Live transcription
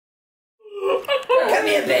Give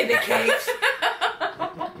me a baby cake.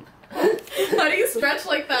 How do you stretch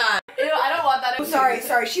like that? Ew, I don't want that. Oh, sorry.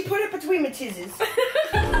 She put it between my tizzes.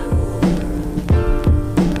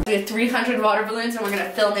 We have 300 water balloons and we're gonna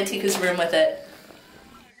fill Natika's room with it.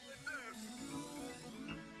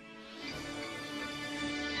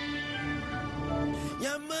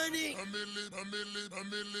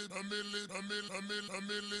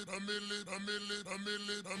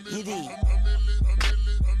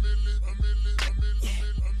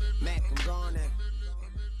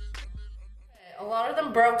 A lot of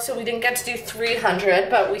them broke, so we didn't get to do 300,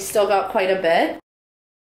 but we still got quite a bit.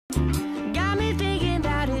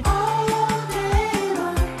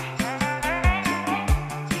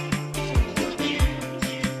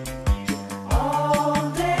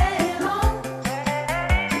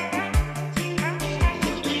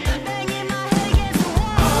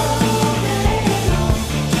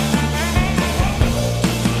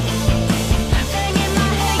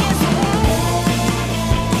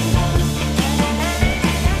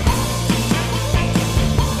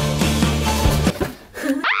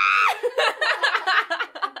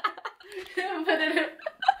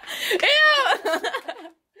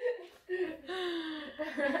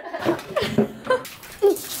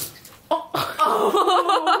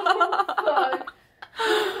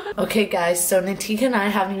 Okay guys, so Natika and I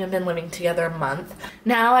haven't even been living together a month.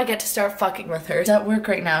 Now I get to start fucking with her. She's at work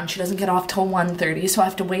right now and she doesn't get off till 1:30, so I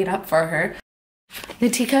have to wait up for her.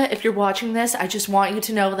 Natika, if you're watching this, I just want you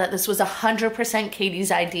to know that this was 100%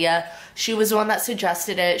 Katie's idea. She was the one that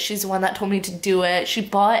suggested it. She's the one that told me to do it. She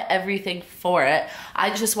bought everything for it.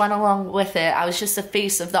 I just went along with it. I was just the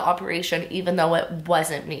face of the operation, even though it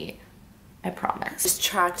wasn't me. I promise. Just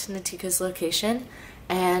tracked Natika's location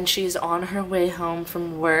and she's on her way home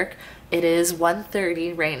from work. It is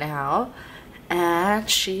 1:30 right now and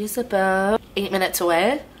she's about 8 minutes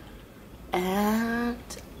away, and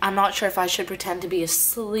I'm not sure if I should pretend to be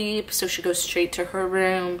asleep so she goes straight to her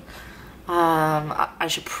room. I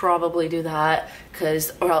should probably do that,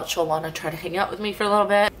 or else she'll want to try to hang out with me for a little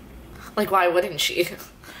bit. Like, why wouldn't she?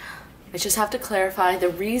 I just have to clarify, the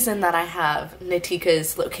reason that I have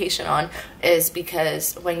Natika's location on is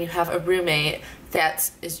because when you have a roommate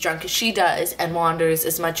that's as drunk as she does and wanders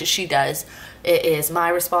as much as she does, it is my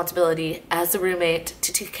responsibility as the roommate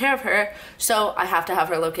to take care of her, so I have to have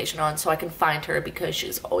her location on so I can find her because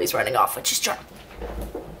she's always running off when she's drunk.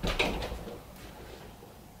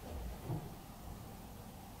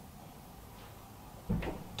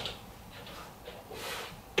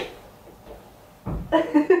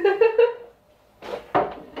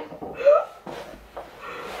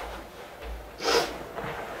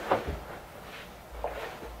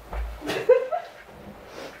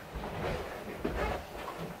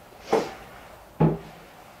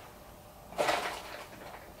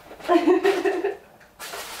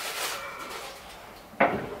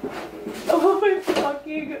 Oh my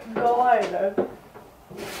fucking god.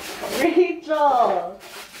 Rachel.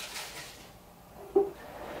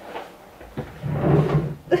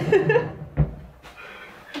 Do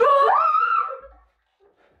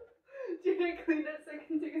you want to clean it so I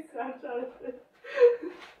can take a snapshot of it?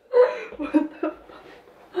 What the fuck?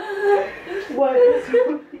 What is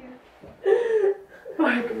wrong with you?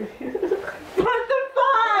 What the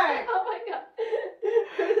fuck? Oh my god.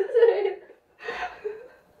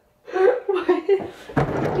 What?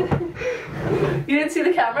 You didn't see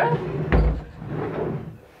the camera?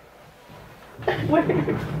 Where?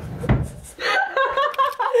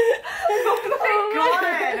 Oh my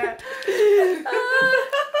god!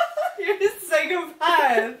 You're a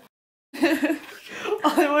psychopath!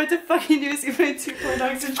 All I wanted to fucking do is eat my 2 corn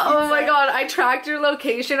dogs and pizza. Oh my god, I tracked your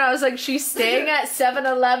location. I was like, she's staying at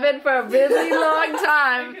 7-Eleven for a really long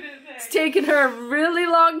time. It's taken her a really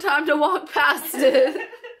long time to walk past it.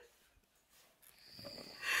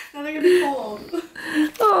 Now they're gonna be cold.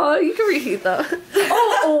 Oh, you can reheat though.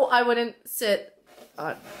 Oh, I wouldn't sit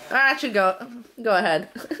on. Actually, go ahead.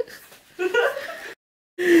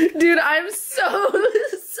 Dude, I'm so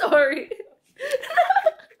sorry.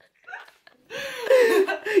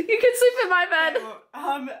 You can sleep in my bed. Okay,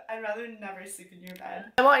 well, I'd rather never sleep in your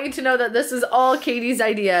bed. I want you to know that this is all Katie's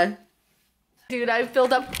idea. Dude, I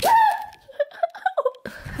filled up.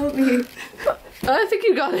 Help me. I think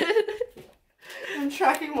you got it. I'm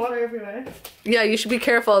tracking water everywhere. Yeah, you should be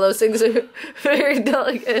careful. Those things are very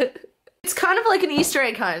delicate. It's kind of like an Easter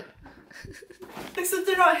egg hunt. Except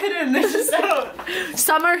they're not hidden, they're just out.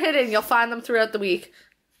 Some are hidden. You'll find them throughout the week.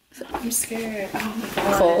 I'm scared. Oh my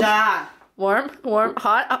god. Cold. Ah. Warm,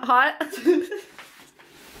 hot, hot. Feel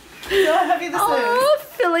how heavy this is. Oh,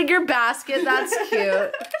 filling your basket. That's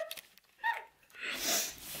cute.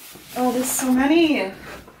 Oh, there's so many.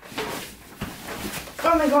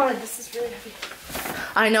 Oh my god, this is really heavy.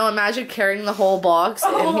 I know, imagine carrying the whole box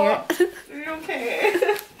in here. Are you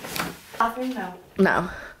okay? Bathroom? No. No.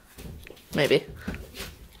 Maybe.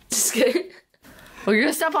 Just kidding. Well, you're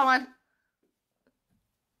gonna step on one.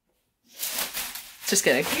 Just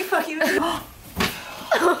kidding. Are you fucking with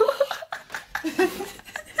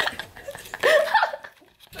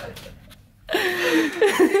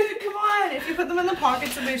Dude, come on. If you put them in the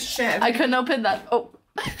pockets of my shit. I couldn't open that. Oh.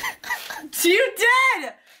 You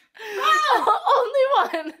did! Oh, only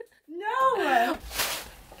one. No!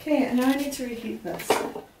 Okay, and now I need to reheat this.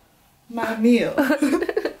 My meal.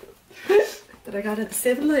 That I got at the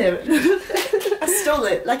 7-Eleven. I stole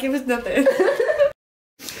it like it was nothing.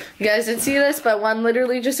 You guys didn't see this, but one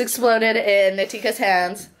literally just exploded in Natika's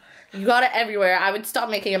hands. You got it everywhere. I would stop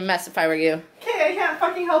making a mess if I were you. Okay, I can't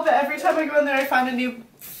fucking help it. Every time I go in there, I find a new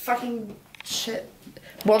fucking shit.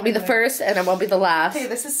 Won't be the first, and it won't be the last. Okay,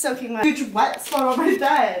 this is soaking my huge wet spot on my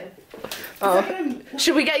bed. Oh.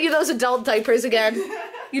 Should we get you those adult diapers again?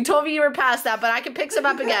 You told me you were past that, but I can pick some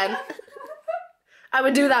up again. I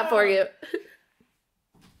would do that for you.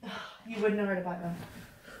 You wouldn't know where to buy them.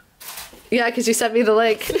 Yeah, because you sent me the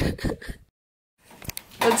link.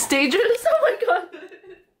 That's dangerous. Oh my god.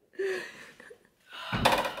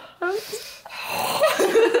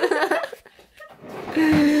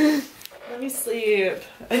 Let me sleep.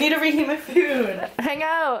 I need to reheat my food. Hang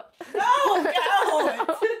out. No, get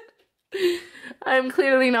out. I'm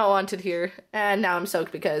clearly not wanted here. And now I'm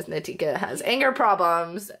soaked because Natika has anger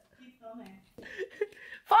problems. Keep filming.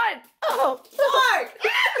 Fine. Oh. Fuck.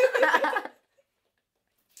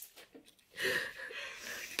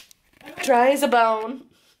 Dry as a bone.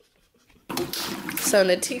 So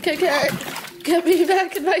Natika can't get me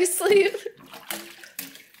back in my sleep.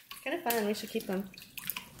 Kind of fun. We should keep them.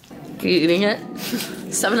 You eating it?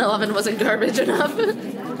 7-Eleven wasn't garbage enough.